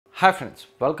Hi friends,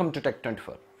 welcome to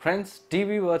టెక్24. Friends,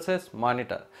 TV versus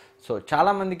monitor. So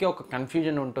చాలామందికి ఒక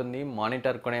confusion ఉంటుంది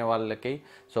monitor కొనే వాళ్ళకి.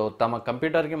 సో తమ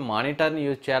కంప్యూటర్కి మానిటర్ని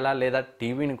యూజ్ చేయాలా లేదా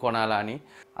టీవీని కొనాలా అని.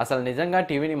 అసలు నిజంగా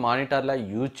టీవీని మానిటర్లా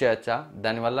యూజ్ చేయొచ్చా?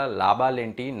 దానివల్ల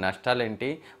లాభాలేంటి, నష్టాలేంటి?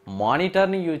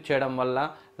 మానిటర్ని యూజ్ చేయడం వల్ల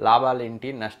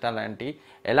లాభాలేంటి, నష్టాలేంటి?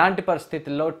 ఎలాంటి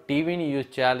పరిస్థితుల్లో టీవీని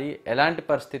యూజ్ చేయాలి, ఎలాంటి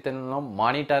పరిస్థితుల్లో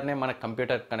మానిటర్నే మన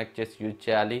కంప్యూటర్ కనెక్ట్ చేసి యూజ్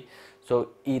చేయాలి? సో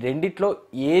ఈ రెండిట్లో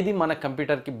ఏది మన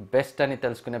కంప్యూటర్కి బెస్ట్ అని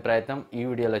తెలుసుకునే ప్రయత్నం ఈ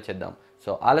వీడియోలో చేద్దాం.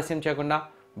 సో ఆలస్యం చేయకుండా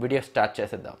వీడియో స్టార్ట్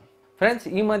చేసేద్దాం. ఫ్రెండ్స్,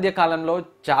 ఈ మధ్య కాలంలో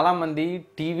చాలామంది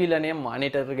టీవీలనే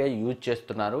మానిటర్గా యూజ్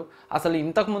చేస్తున్నారు. అసలు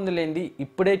ఇంతకుముందు లేనిది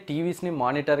ఇప్పుడే టీవీస్ని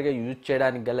మానిటర్గా యూజ్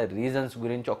చేయడానికి గల రీజన్స్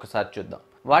గురించి ఒకసారి చూద్దాం.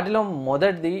 వాటిలో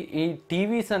మొదటిది, ఈ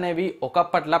టీవీస్ అనేవి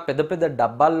ఒకప్పట్లా పెద్ద పెద్ద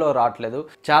డబ్బాల్లో రావట్లేదు,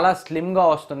 చాలా స్లిమ్గా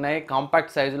వస్తున్నాయి,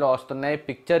 కాంపాక్ట్ సైజులో వస్తున్నాయి.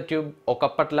 పిక్చర్ ట్యూబ్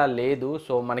ఒకప్పట్లా లేదు.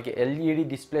 సో మనకి ఎల్ఈడి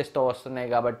డిస్ప్లేస్తో వస్తున్నాయి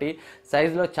కాబట్టి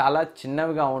సైజులో చాలా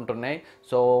చిన్నవిగా ఉంటున్నాయి.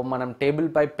 సో మనం టేబుల్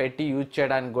పై పెట్టి యూజ్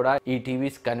చేయడానికి కూడా ఈ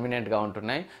టీవీస్ కన్వీనియంట్గా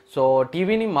ఉంటున్నాయి. సో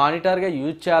టీవీని మానిటర్గా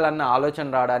యూజ్ చేయాలన్న ఆలోచన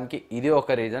రావడానికి ఇది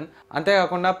ఒక రీజన్.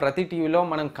 అంతేకాకుండా ప్రతి టీవీలో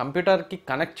మనం కంప్యూటర్కి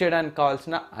కనెక్ట్ చేయడానికి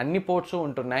కావాల్సిన అన్ని పోర్ట్స్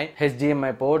ఉంటున్నాయి.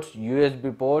 HDMI ports, USB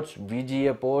ports,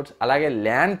 VGA ports, అలాగే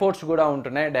ల్యాన్ పోర్ట్స్ కూడా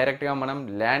ఉంటున్నాయి. డైరెక్ట్గా మనం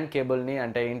ల్యాన్ కేబుల్ని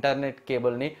అంటే ఇంటర్నెట్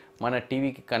కేబుల్ని మన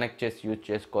టీవీకి కనెక్ట్ చేసి యూజ్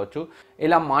చేసుకోవచ్చు.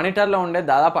 ఇలా మానిటర్లో ఉండే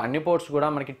దాదాపు అన్ని పోర్ట్స్ కూడా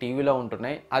మనకి టీవీలో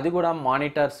ఉంటున్నాయి. అది కూడా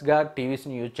మానిటర్స్గా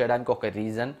టీవీస్ని యూజ్ చేయడానికి ఒక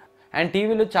రీజన్. అండ్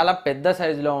టీవీలు చాలా పెద్ద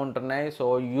సైజులో ఉంటున్నాయి. సో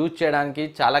యూజ్ చేయడానికి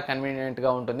చాలా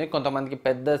కన్వీనియంట్గా ఉంటుంది. కొంతమందికి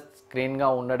పెద్ద స్క్రీన్గా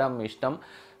ఉండడం ఇష్టం.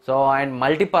 సో అండ్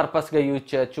మల్టీపర్పస్గా యూజ్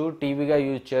చేయొచ్చు, టీవీగా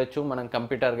యూజ్ చేయొచ్చు, మనం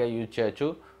కంప్యూటర్గా యూజ్ చేయొచ్చు.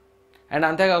 అండ్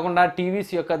అంతేకాకుండా టీవీస్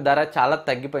యొక్క ధర చాలా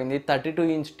తగ్గిపోయింది. 32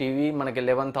 ఇంచ్ టీవీ మనకి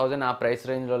 11,000 ఆ ప్రైస్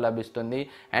రేంజ్లో లభిస్తుంది.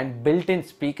 అండ్ బిల్ట్ ఇన్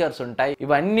స్పీకర్స్ ఉంటాయి.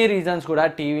 ఇవన్నీ రీజన్స్ కూడా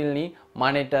టీవీని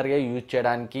మానిటర్గా యూజ్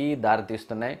చేయడానికి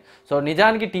దారితీస్తున్నాయి. సో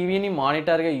నిజానికి టీవీని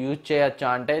మానిటర్గా యూజ్ చేయొచ్చా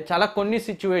అంటే చాలా కొన్ని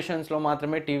సిచ్యువేషన్స్లో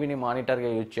మాత్రమే టీవీని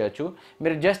మానిటర్గా యూజ్ చేయొచ్చు.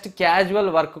 మీరు జస్ట్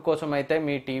క్యాజువల్ వర్క్ కోసం అయితే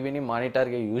మీ టీవీని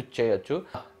మానిటర్గా యూజ్ చేయొచ్చు.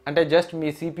 అంటే జస్ట్ మీ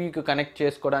సిపియూకి కనెక్ట్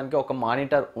చేసుకోవడానికి ఒక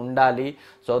మానిటర్ ఉండాలి.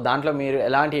 సో దాంట్లో మీరు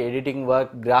ఎలాంటి ఎడిటింగ్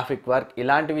వర్క్, గ్రాఫిక్ వర్క్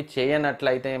ఇలాంటివి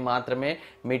చేయనట్లయితే మాత్రమే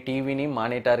మీ టీవీని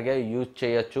మానిటర్గా యూజ్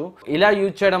చేయొచ్చు. ఇలా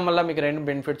యూజ్ చేయడం వల్ల మీకు రెండు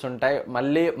బెనిఫిట్స్ ఉంటాయి.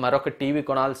 మళ్ళీ మరొక టీవీ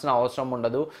కొనాల్సిన అవసరం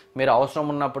ఉండదు. మీరు అవసరం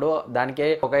ఉన్నప్పుడు దానికే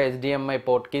ఒక హెచ్డిఎంఐ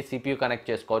పోర్ట్కి సిపియూ కనెక్ట్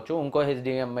చేసుకోవచ్చు, ఇంకో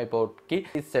హెచ్డిఎంఐ పోర్ట్కి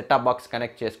సెటాప్ బాక్స్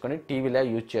కనెక్ట్ చేసుకొని టీవీలో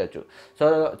యూజ్ చేయొచ్చు. సో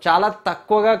చాలా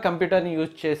తక్కువగా కంప్యూటర్ని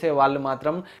యూజ్ చేసే వాళ్ళు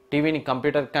మాత్రం టీవీని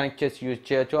కంప్యూటర్ కనెక్ట్ చేసి యూజ్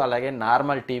చేయొచ్చు. అలాగే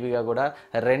నార్మల్ టీవీగా కూడా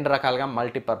రెండు రకాలుగా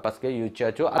మల్టీపర్పస్గా యూజ్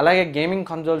చేయొచ్చు. అలాగే గేమింగ్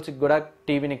కన్సోల్స్కి కూడా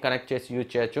టీవీని కనెక్ట్ చేసి యూజ్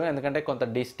చేయొచ్చు. ఎందుకంటే కొంత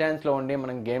డిస్టెన్స్లో ఉండి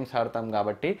మనం గేమ్స్ ఆడతాం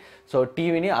కాబట్టి సో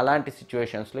టీవీని అలాంటి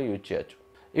సిచ్యువేషన్స్లో యూజ్ చేయొచ్చు.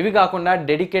 ఇవి కాకుండా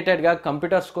డెడికేటెడ్గా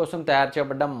కంప్యూటర్స్ కోసం తయారు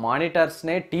చేయబడ్డ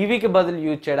మానిటర్స్నే టీవీకి బదులు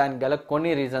యూజ్ చేయడానికి గల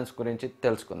కొన్ని రీజన్స్ గురించి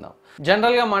తెలుసుకుందాం.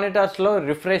 జనరల్గా మానిటర్స్లో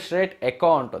రిఫ్రెష్ రేట్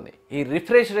ఎక్కువ ఉంటుంది. ఈ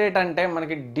రిఫ్రెష్ రేట్ అంటే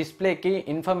మనకి డిస్ప్లేకి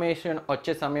ఇన్ఫర్మేషన్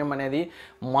వచ్చే సమయం అనేది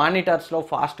మానిటర్స్లో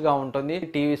ఫాస్ట్గా ఉంటుంది,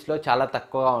 టీవీస్లో చాలా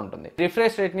తక్కువగా ఉంటుంది.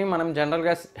 రిఫ్రెష్ రేట్ని మనం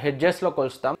జనరల్గా హెడ్జెస్లో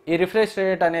కొలుస్తాం. ఈ రిఫ్రెష్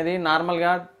రేట్ అనేది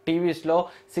నార్మల్గా టీవీస్లో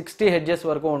 60 హెడ్జెస్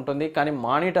వరకు ఉంటుంది. కానీ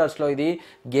మానిటర్స్లో, ఇది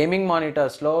గేమింగ్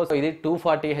మానిటర్స్లో ఇది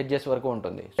 240 హెడ్జెస్ వరకు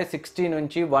ఉంటుంది. 60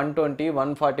 నుంచి 120,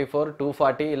 144,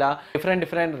 240 ఇలా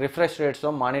డిఫరెంట్ రిఫ్రెష్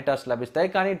రేట్స్లో మానిటర్స్ లభిస్తాయి.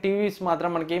 కానీ టీవీస్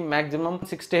మాత్రం మనకి మ్యాక్సిమం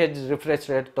 60 హెడ్జ్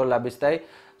రిఫ్రెష్ రేట్తో లభిస్తాయి.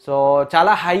 సో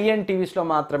చాలా హై ఎండ్ టీవీస్లో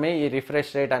మాత్రమే ఈ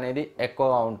రిఫ్రెష్ రేట్ అనేది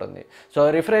ఎక్కువగా ఉంటుంది. సో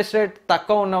రిఫ్రెష్ రేట్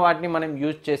తక్కువ ఉన్న వాటిని మనం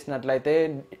యూజ్ చేసినట్లయితే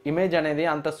ఇమేజ్ అనేది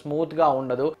అంత స్మూత్గా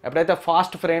ఉండదు. ఎప్పుడైతే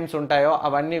ఫాస్ట్ ఫ్రేమ్స్ ఉంటాయో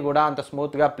అవన్నీ కూడా అంత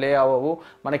స్మూత్గా ప్లే అవ్వవు.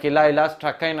 మనకి ఇలా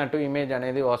స్ట్రక్ అయినట్టు ఇమేజ్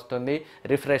అనేది వస్తుంది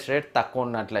రిఫ్రెష్ రేట్ తక్కువ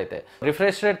ఉన్నట్లయితే.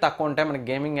 రిఫ్రెష్ రేట్ తక్కువ ఉంటే మనకి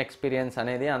గేమింగ్ ఎక్స్పీరియన్స్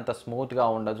అనేది అంత స్మూత్గా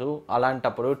ఉండదు.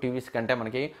 అలాంటప్పుడు టీవీస్ కంటే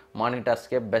మనకి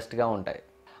మానిటర్స్కే బెస్ట్గా ఉంటాయి.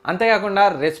 అంతేకాకుండా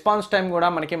రెస్పాన్స్ టైం కూడా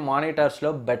మనకి మానిటర్స్లో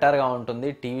బెటర్గా ఉంటుంది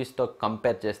టీవీస్తో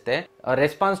కంపేర్ చేస్తే.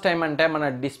 రెస్పాన్స్ టైం అంటే మన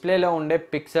డిస్ప్లేలో ఉండే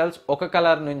పిక్సెల్స్ ఒక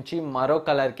కలర్ నుంచి మరో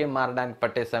కలర్కి మారడానికి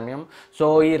పట్టే సమయం. సో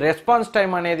ఈ రెస్పాన్స్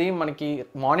టైం అనేది మనకి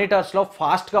మానిటర్స్లో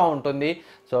ఫాస్ట్గా ఉంటుంది.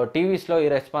 సో టీవీస్లో ఈ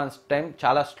రెస్పాన్స్ టైం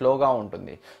చాలా స్లోగా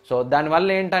ఉంటుంది. సో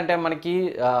దానివల్ల ఏంటంటే మనకి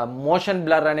మోషన్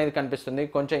బ్లర్ అనేది కనిపిస్తుంది.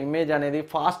 కొంచెం ఇమేజ్ అనేది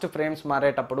ఫాస్ట్ ఫ్రేమ్స్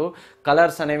మారేటప్పుడు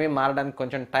కలర్స్ అనేవి మారడానికి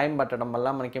కొంచెం టైం పట్టడం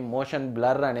వల్ల మనకి మోషన్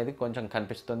బ్లర్ అనేది కొంచెం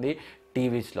కనిపిస్తుంది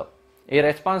టీవీస్లో. ఈ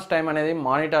రెస్పాన్స్ టైం అనేది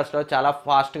మానిటర్స్లో చాలా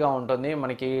ఫాస్ట్గా ఉంటుంది.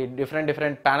 మనకి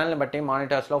డిఫరెంట్ ప్యానల్ని బట్టి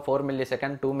మానిటర్స్లో 4 milli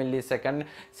second, 2 milli second,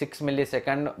 6 milli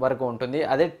second వరకు ఉంటుంది.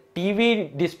 అదే టీవీ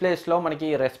డిస్ప్లేస్లో మనకి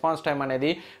రెస్పాన్స్ టైం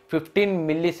అనేది 15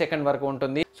 మిల్లీ సెకండ్ వరకు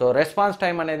ఉంటుంది. సో రెస్పాన్స్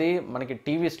టైం అనేది మనకి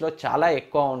టీవీస్లో చాలా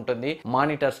ఎక్కువ ఉంటుంది,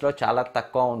 మానిటర్స్లో చాలా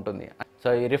తక్కువ ఉంటుంది.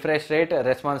 సో ఈ రిఫ్రెష్ రేట్,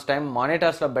 రెస్పాన్స్ టైం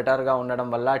మానిటర్స్లో బెటర్గా ఉండడం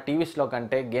వల్ల టీవీస్లో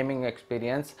కంటే గేమింగ్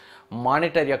ఎక్స్పీరియన్స్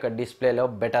మానిటర్ యొక్క డిస్ప్లేలో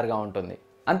బెటర్గా ఉంటుంది.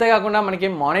 అంతేకాకుండా మనకి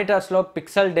మానిటర్స్లో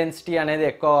పిక్సెల్ డెన్సిటీ అనేది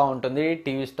ఎక్కువగా ఉంటుంది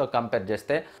టీవీస్తో కంపేర్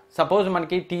చేస్తే. సపోజ్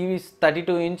మనకి టీవీస్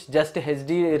 32 ఇంచ్ జస్ట్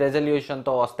హెచ్డి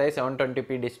రెజల్యూషన్తో వస్తాయి,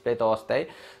 720p డిస్ప్లేతో వస్తాయి.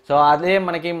 సో అదే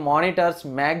మనకి మానిటర్స్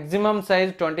మ్యాక్సిమం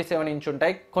సైజ్ 27 ఇంచ్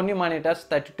ఉంటాయి, కొన్ని మానిటర్స్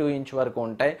 32 ఇంచ్ వరకు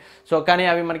ఉంటాయి. సో కానీ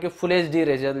అవి మనకి ఫుల్ హెచ్డి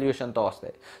రెజల్యూషన్తో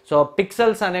వస్తాయి. సో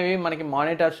పిక్సెల్స్ అనేవి మనకి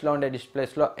మానిటర్స్లో ఉండే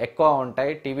డిస్ప్లేస్లో ఎక్కువ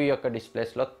ఉంటాయి, టీవీ యొక్క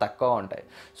డిస్ప్లేస్లో తక్కువ ఉంటాయి.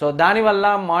 సో దానివల్ల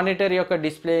మానిటర్ యొక్క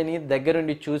డిస్ప్లేని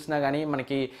దగ్గరుండి చూసినా కానీ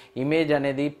మనకి ఇమేజ్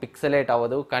అనేది పిక్సలేట్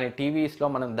అవ్వదు, కానీ టీవీస్లో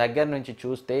మనం దగ్గర నుంచి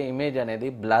చూస్తే ఇమేజ్ అనేది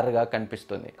బ్లర్గా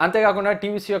కనిపిస్తుంది. అంతేకాకుండా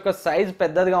టీవీస్ యొక్క సైజ్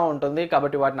పెద్దదిగా ఉంటుంది,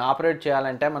 కాబట్టి వాటిని ఆపరేట్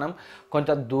చేయాలంటే మనం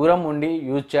కొంచెం దూరం ఉండి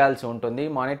యూజ్ చేయాల్సి ఉంటుంది.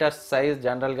 మానిటర్ సైజ్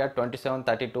జనరల్గా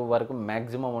 27-32 వరకు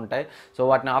మ్యాక్సిమం ఉంటాయి. సో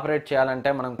వాటిని ఆపరేట్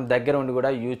చేయాలంటే మనం దగ్గర ఉండి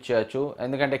కూడా యూజ్ చేయొచ్చు,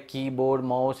 ఎందుకంటే కీబోర్డ్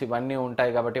మౌస్ ఇవన్నీ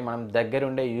ఉంటాయి కాబట్టి మనం దగ్గర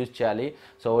ఉండే యూజ్ చేయాలి.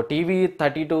 సో టీవీ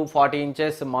 30-40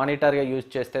 ఇంచెస్ మానిటర్గా యూజ్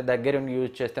చేస్తే, దగ్గరుండి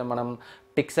యూజ్ చేస్తే మనం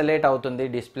పిక్సలేట్ అవుతుంది,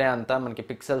 డిస్ప్లే అంతా మనకి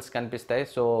పిక్సెల్స్ కనిపిస్తాయి.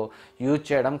 సో యూజ్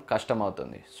చేయడం కష్టం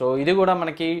అవుతుంది. సో ఇది కూడా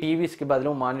మనకి టీవీస్కి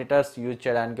బదులు మానిటర్స్ యూజ్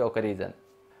చేయడానికి ఒక రీజన్.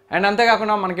 అండ్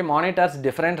అంతేకాకుండా మనకి మానిటర్స్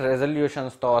డిఫరెంట్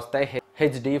రెజల్యూషన్స్తో వస్తాయి.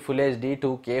 HD, full HD,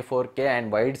 2K, 4K and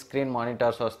wide screen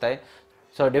monitors వస్తాయి.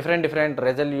 సో డిఫరెంట్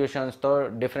రెజల్యూషన్స్తో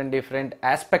డిఫరెంట్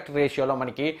ఆస్పెక్ట్ రేషియోలో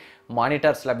మనకి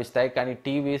మానిటర్స్ లభిస్తాయి, కానీ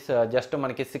టీవీస్ జస్ట్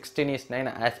మనకి 16:9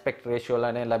 ఆస్పెక్ట్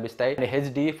రేషియోలోనే లభిస్తాయి.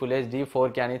 హెచ్డి, ఫుల్ హెచ్డి,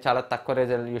 4K అని చాలా తక్కువ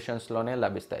రెజల్యూషన్స్లోనే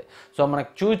లభిస్తాయి. సో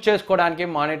మనకు చూస్ చేసుకోవడానికి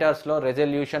మానిటర్స్లో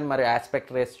రెజల్యూషన్ మరియు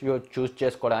ఆస్పెక్ట్ రేషియో చూస్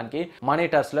చేసుకోవడానికి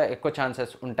మానిటర్స్లో ఎక్కువ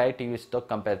ఛాన్సెస్ ఉంటాయి టీవీస్తో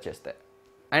కంపేర్ చేస్తే.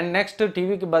 అండ్ నెక్స్ట్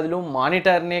టీవీకి బదులు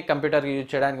మానిటర్ని కంప్యూటర్కి యూజ్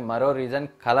చేయడానికి మరో రీజన్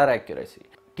కలర్ యాక్యురసీ.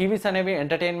 టీవీస్ అనేవి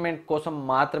ఎంటర్టైన్మెంట్ కోసం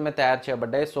మాత్రమే తయారు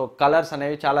చేయబడ్డాయి. సో కలర్స్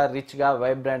అనేవి చాలా రిచ్గా,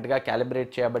 వైబ్రెంట్గా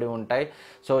క్యాలిబ్రేట్ చేయబడి ఉంటాయి.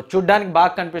 సో చూడ్డానికి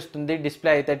బాగా కనిపిస్తుంది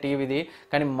డిస్ప్లే అయితే టీవీది,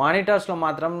 కానీ మానిటర్స్లో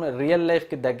మాత్రం రియల్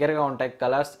లైఫ్కి దగ్గరగా ఉంటాయి.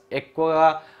 కలర్స్ ఎక్కువగా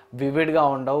వివిడ్గా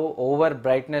ఉండవు, ఓవర్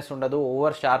బ్రైట్నెస్ ఉండదు,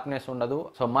 ఓవర్ షార్ప్నెస్ ఉండదు.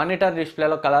 సో మానిటర్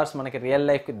డిస్ప్లేలో కలర్స్ మనకి రియల్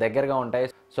లైఫ్కి దగ్గరగా ఉంటాయి.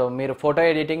 సో మీరు ఫోటో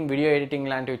ఎడిటింగ్, వీడియో ఎడిటింగ్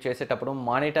లాంటివి చేసేటప్పుడు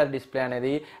మానిటర్ డిస్ప్లే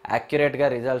అనేది యాక్యురేట్గా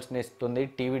రిజల్ట్స్ని ఇస్తుంది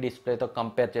టీవీ డిస్ప్లేతో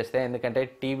కంపేర్ చేస్తే, ఎందుకంటే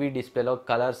టీవీ డిస్ప్లేలో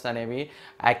కలర్స్ అనేవి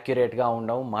యాక్యురేట్గా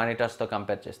ఉండవు మానిటర్స్తో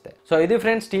కంపేర్ చేస్తే. సో ఇది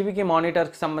ఫ్రెండ్స్ టీవీకి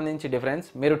మానిటర్కి సంబంధించి డిఫరెన్స్.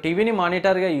 మీరు టీవీని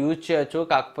మానిటర్గా యూజ్ చేయొచ్చు,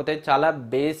 కాకపోతే చాలా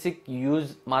బేసిక్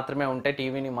యూజ్ మాత్రమే ఉంటే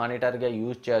టీవీని మానిటర్గా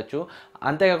యూజ్ చేయొచ్చు.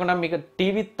 అంతేకాకుండా మీకు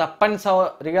టీవీ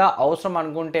తప్పనిసరిగా అవసరం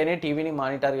అనుకుంటేనే టీవీని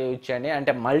మానిటర్గా యూజ్ చేయండి,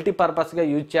 అంటే మల్టీపర్పస్గా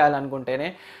యూజ్ చేయాలనుకుంటేనే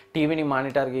టీవీని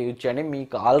మానిటర్గా యూజ్ చేయండి.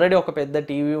 మీకు ఆల్రెడీ ఒక పెద్ద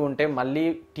టీవీ ఉంటే మళ్ళీ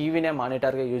టీవీనే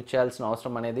మానిటర్గా యూజ్ చేయాల్సిన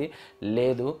అవసరం అనేది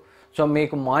లేదు. సో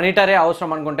మీకు మానిటరే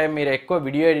అవసరం అనుకుంటే, మీరు ఎక్కువ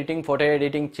వీడియో ఎడిటింగ్, ఫోటో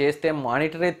ఎడిటింగ్ చేస్తే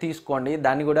మానిటరే తీసుకోండి,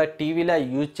 దాన్ని కూడా టీవీలో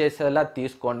యూజ్ చేసేలా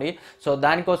తీసుకోండి. సో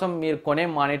దానికోసం మీరు కొనే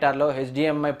మానిటర్లో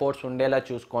HDMI పోర్ట్స్ ఉండేలా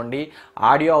చూసుకోండి,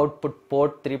 audio output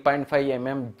port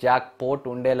 3.5mm Jack port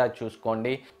ఉండేలా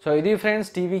చూసుకోండి. సో ఇది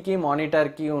ఫ్రెండ్స్ టీవీకి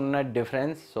మానిటర్కి ఉన్న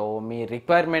డిఫరెన్స్. సో మీ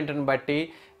రిక్వైర్మెంట్ని బట్టి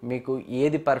మీకు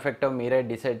ఏది పర్ఫెక్టో మీరే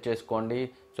డిసైడ్ చేసుకోండి.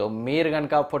 సో మీరు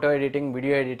కనుక ఫోటో ఎడిటింగ్,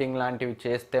 వీడియో ఎడిటింగ్ లాంటివి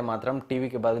చేస్తే మాత్రం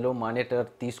టీవీకి బదులు మానిటర్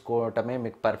తీసుకోవటమే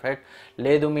మీకు పర్ఫెక్ట్.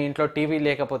 లేదు మీ ఇంట్లో టీవీ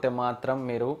లేకపోతే మాత్రం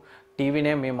మీరు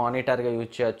టీవీనే మీ మానిటర్గా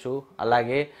యూజ్ చేయొచ్చు,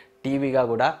 అలాగే టీవీగా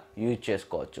కూడా యూజ్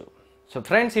చేసుకోవచ్చు. సో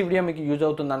ఫ్రెండ్స్ ఈ వీడియో మీకు యూజ్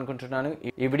అవుతుంది అనుకుంటున్నాను.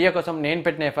 ఈ వీడియో కోసం నేను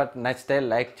పెట్టిన ఎఫర్ట్ నచ్చితే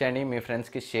లైక్ చేయండి, మీ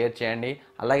ఫ్రెండ్స్కి షేర్ చేయండి,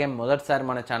 అలాగే మొదటిసారి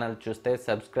మన ఛానల్ చూస్తే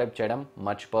సబ్స్క్రైబ్ చేయడం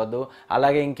మర్చిపోద్దు.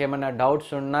 అలాగే ఇంకేమైనా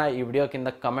డౌట్స్ ఉన్నా ఈ వీడియో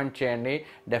కింద కమెంట్ చేయండి,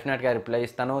 డెఫినెట్గా రిప్లై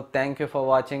ఇస్తాను. Thank you for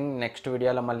watching. Next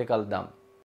వీడియోలో మళ్ళీ కలుద్దాం.